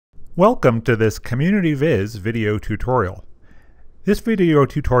Welcome to this CommunityViz video tutorial. This video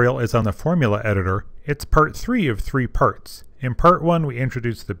tutorial is on the formula editor. It's part 3 of 3 parts. In part 1 we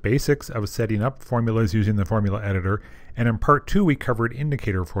introduced the basics of setting up formulas using the formula editor, and in part 2 we covered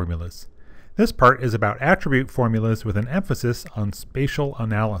indicator formulas. This part is about attribute formulas with an emphasis on spatial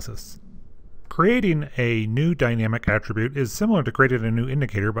analysis. Creating a new dynamic attribute is similar to creating a new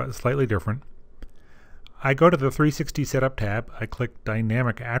indicator, but slightly different. I go to the 360 Setup tab, I click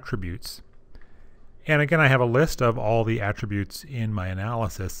Dynamic Attributes, and again I have a list of all the attributes in my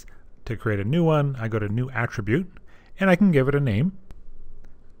analysis. To create a new one, I go to New Attribute, and I can give it a name.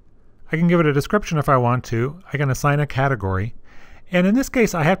 I can give it a description if I want to. I can assign a category, and in this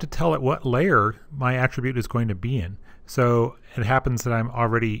case I have to tell it what layer my attribute is going to be in. So it happens that I'm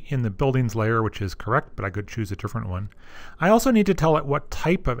already in the buildings layer, which is correct, but I could choose a different one. I also need to tell it what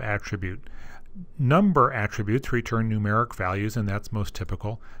type of attribute. Number attributes return numeric values, and that's most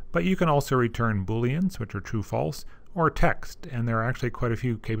typical, but you can also return booleans, which are true false, or text, and there are actually quite a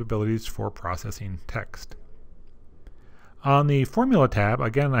few capabilities for processing text. On the Formula tab,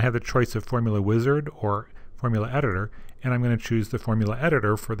 again I have the choice of Formula Wizard or Formula Editor, and I'm going to choose the Formula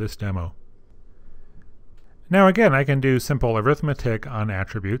Editor for this demo. Now again, I can do simple arithmetic on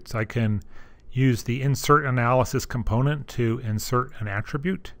attributes. I can use the Insert Analysis component to insert an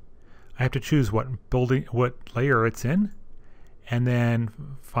attribute. I have to choose what layer it's in, and then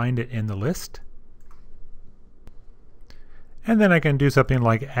find it in the list. And then I can do something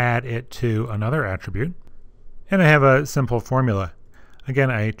like add it to another attribute. And I have a simple formula. Again,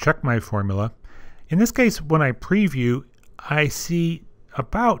 I check my formula. In this case, when I preview, I see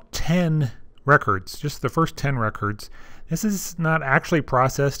about 10 records, just the first 10 records. This is not actually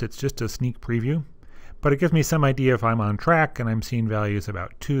processed, it's just a sneak preview. But it gives me some idea if I'm on track, and I'm seeing values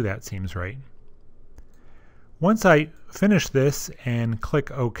about 2, that seems right. Once I finish this and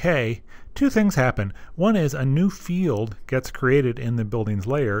click OK, 2 things happen. One is a new field gets created in the buildings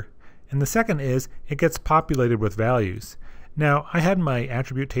layer, and the second is it gets populated with values. Now I had my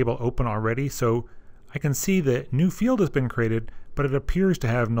attribute table open already, so I can see the new field has been created, but it appears to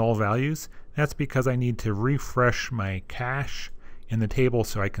have null values. That's because I need to refresh my cache in the table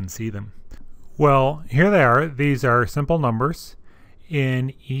so I can see them. Well, here they are. These are simple numbers.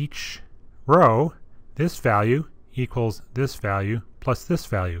 In each row, this value equals this value plus this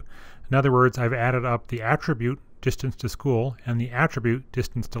value. In other words, I've added up the attribute distance to school and the attribute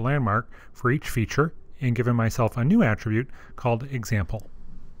distance to landmark for each feature and given myself a new attribute called example.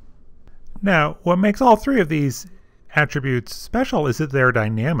 Now, what makes all 3 of these attributes special is that they're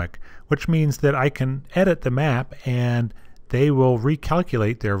dynamic, which means that I can edit the map and they will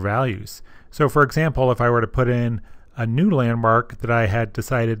recalculate their values. So for example, if I were to put in a new landmark that I had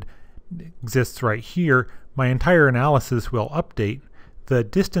decided exists right here, my entire analysis will update. The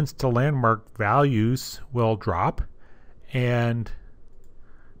distance to landmark values will drop, and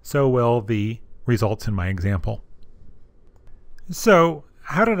so will the results in my example. So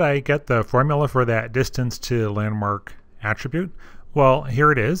how did I get the formula for that distance to landmark attribute? Well,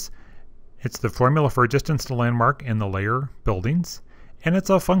 here it is. It's the formula for distance to landmark in the layer buildings, and it's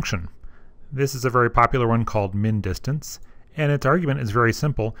a function. This is a very popular one called min distance, and its argument is very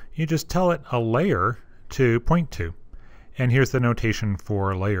simple. You just tell it a layer to point to, and here's the notation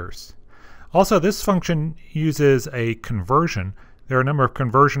for layers. Also, this function uses a conversion. There are a number of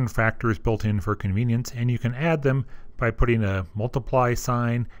conversion factors built in for convenience, and you can add them by putting a multiply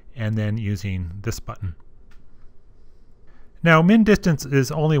sign and then using this button. Now, min distance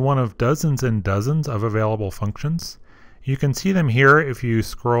is only one of dozens and dozens of available functions. You can see them here if you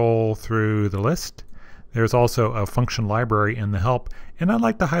scroll through the list. There's also a function library in the help, and I'd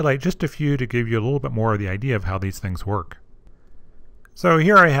like to highlight just a few to give you a little bit more of the idea of how these things work. So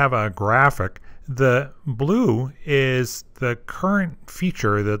here I have a graphic. The blue is the current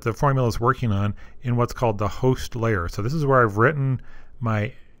feature that the formula is working on in what's called the host layer. So this is where I've written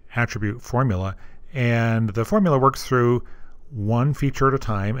my attribute formula, and the formula works through one feature at a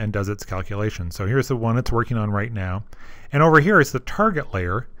time and does its calculation. So here's the one it's working on right now. And over here is the target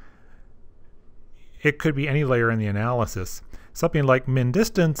layer. It could be any layer in the analysis. Something like min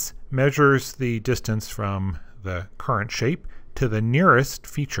distance measures the distance from the current shape to the nearest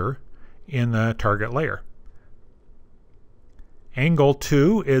feature in the target layer. Angle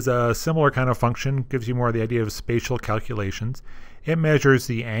 2 is a similar kind of function, gives you more of the idea of spatial calculations. It measures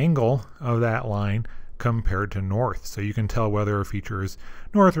the angle of that line compared to north, so you can tell whether a feature is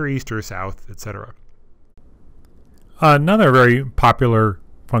north or east or south, etc. Another very popular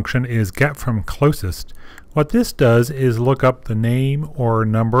function is get from closest. What this does is look up the name or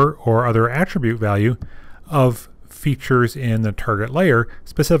number or other attribute value of features in the target layer,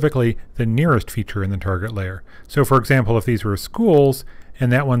 specifically the nearest feature in the target layer. So for example, if these were schools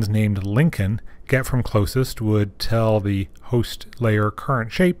and that one's named Lincoln, get from closest would tell the host layer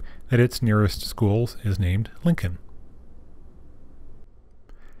current shape that its nearest schools is named Lincoln.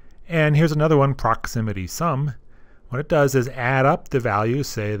 And here's another one, proximity sum. What it does is add up the values,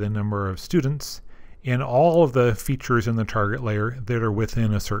 say the number of students, in all of the features in the target layer that are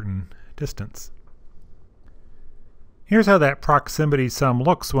within a certain distance. Here's how that proximity sum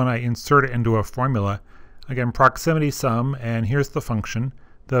looks when I insert it into a formula. Again, proximity sum, and here's the function,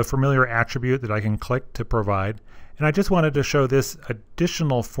 the familiar attribute that I can click to provide. And I just wanted to show this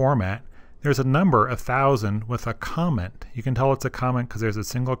additional format. There's a number, 1,000, with a comment. You can tell it's a comment because there's a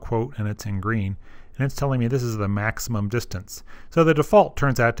single quote and it's in green. And it's telling me this is the maximum distance. So the default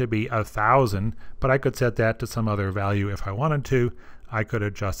turns out to be 1,000, but I could set that to some other value if I wanted to. I could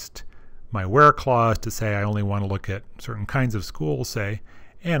adjust my where clause to say I only want to look at certain kinds of schools, say,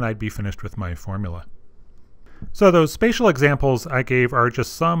 and I'd be finished with my formula. So those spatial examples I gave are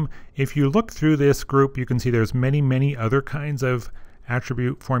just some. If you look through this group, you can see there's many other kinds of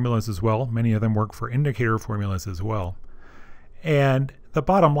attribute formulas as well. Many of them work for indicator formulas as well. And the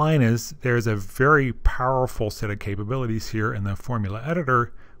bottom line is there's a very powerful set of capabilities here in the formula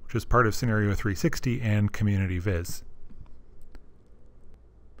editor, which is part of Scenario 360 and CommunityViz.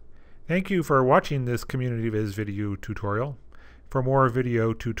 Thank you for watching this CommunityViz video tutorial. For more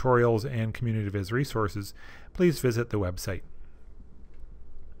video tutorials and CommunityViz resources, please visit the website.